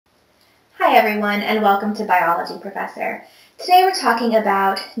Hi everyone, and welcome to Biology Professor. Today we're talking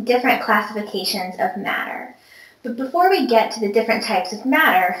about different classifications of matter. But before we get to the different types of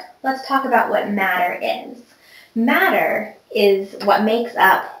matter, let's talk about what matter is. Matter is what makes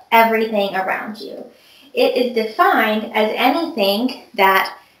up everything around you. It is defined as anything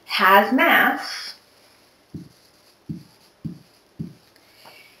that has mass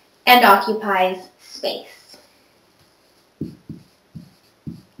and occupies space.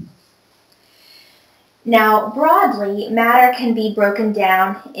 Now, broadly, matter can be broken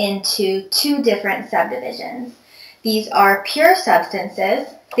down into two different subdivisions. These are pure substances,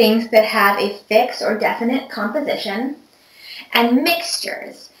 things that have a fixed or definite composition, and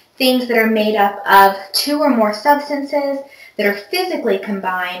mixtures, things that are made up of two or more substances that are physically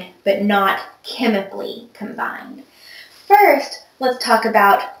combined but not chemically combined. First, let's talk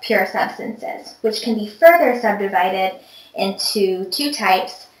about pure substances, which can be further subdivided into two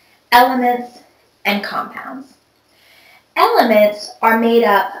types, elements and compounds. Elements are made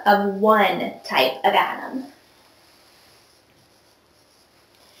up of one type of atom.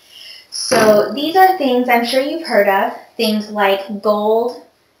 So these are things I'm sure you've heard of, things like gold,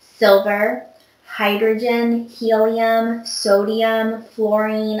 silver, hydrogen, helium, sodium,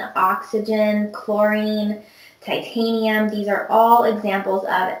 fluorine, oxygen, chlorine, titanium. These are all examples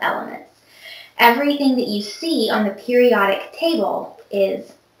of elements. Everything that you see on the periodic table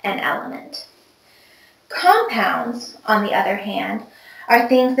is an element. Compounds, on the other hand, are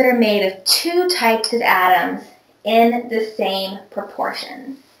things that are made of two types of atoms in the same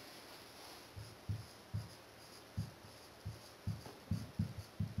proportion.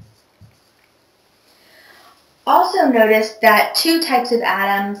 Also notice that two types of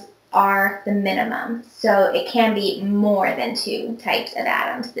atoms are the minimum, so it can be more than two types of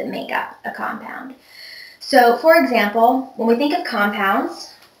atoms that make up a compound. So, for example, when we think of compounds,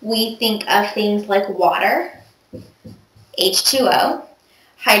 we think of things like water, H2O,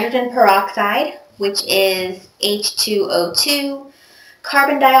 hydrogen peroxide, which is H2O2,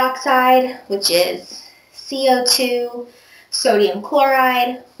 carbon dioxide, which is CO2, sodium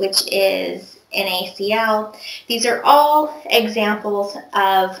chloride, which is NaCl. These are all examples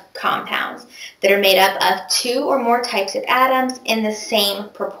of compounds that are made up of two or more types of atoms in the same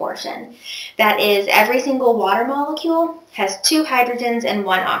proportion. That is, every single water molecule has two hydrogens and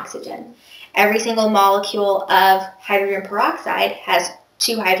one oxygen. Every single molecule of hydrogen peroxide has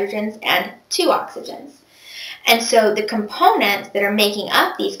two hydrogens and two oxygens. And so the components that are making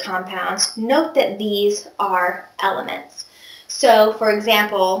up these compounds, note that these are elements. So, for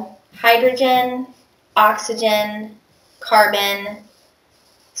example, hydrogen, oxygen, carbon,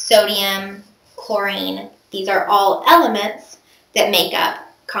 sodium, chlorine, these are all elements that make up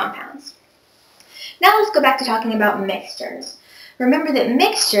compounds. Now let's go back to talking about mixtures. Remember that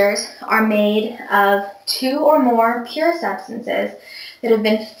mixtures are made of two or more pure substances that have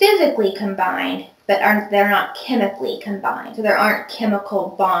been physically combined, but they're not chemically combined. So there aren't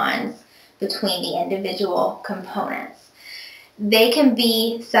chemical bonds between the individual components. They can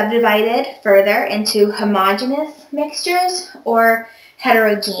be subdivided further into homogeneous mixtures or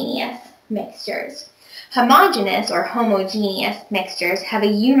heterogeneous mixtures. Homogeneous or homogeneous mixtures have a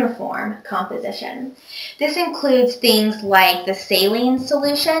uniform composition. This includes things like the saline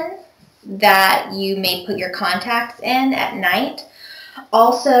solution that you may put your contacts in at night.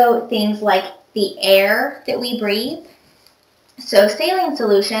 Also things like the air that we breathe. So saline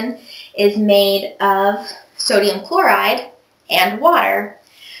solution is made of sodium chloride and water,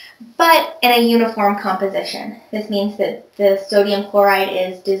 but in a uniform composition. This means that the sodium chloride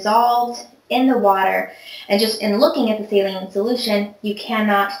is dissolved in the water, and just in looking at the saline solution, you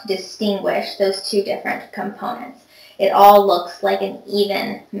cannot distinguish those two different components. It all looks like an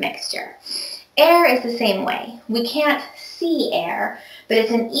even mixture. Air is the same way. We can't see air, but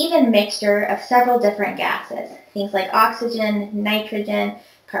it's an even mixture of several different gases, things like oxygen, nitrogen,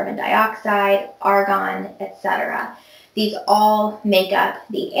 carbon dioxide, argon, etc. These all make up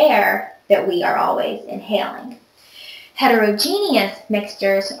the air that we are always inhaling. Heterogeneous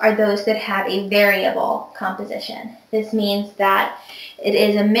mixtures are those that have a variable composition. This means that it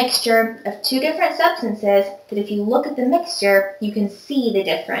is a mixture of two different substances that if you look at the mixture, you can see the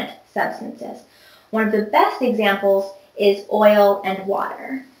different substances. One of the best examples is oil and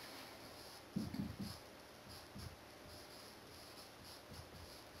water.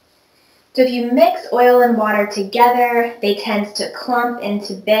 So if you mix oil and water together, they tend to clump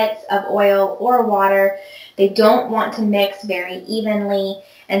into bits of oil or water. They don't want to mix very evenly,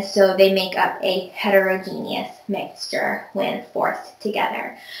 and so they make up a heterogeneous mixture when forced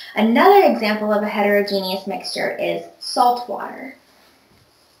together. Another example of a heterogeneous mixture is salt water.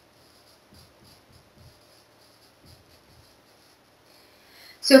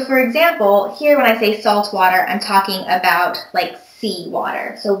 So for example, here when I say salt water, I'm talking about like sea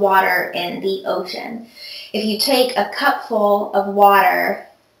water, so water in the ocean. If you take a cupful of water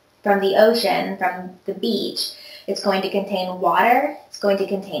from the ocean, from the beach, it's going to contain water, it's going to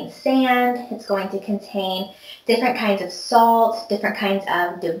contain sand, it's going to contain different kinds of salt, different kinds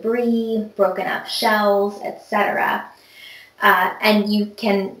of debris, broken up shells, etc. And you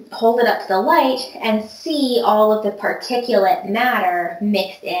can hold it up to the light and see all of the particulate matter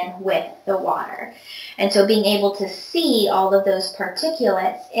mixed in with the water. And so being able to see all of those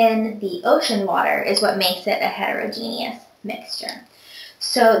particulates in the ocean water is what makes it a heterogeneous mixture.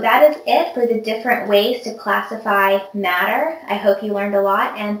 So that is it for the different ways to classify matter. I hope you learned a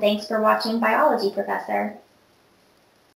lot, and thanks for watching Biology, Professor.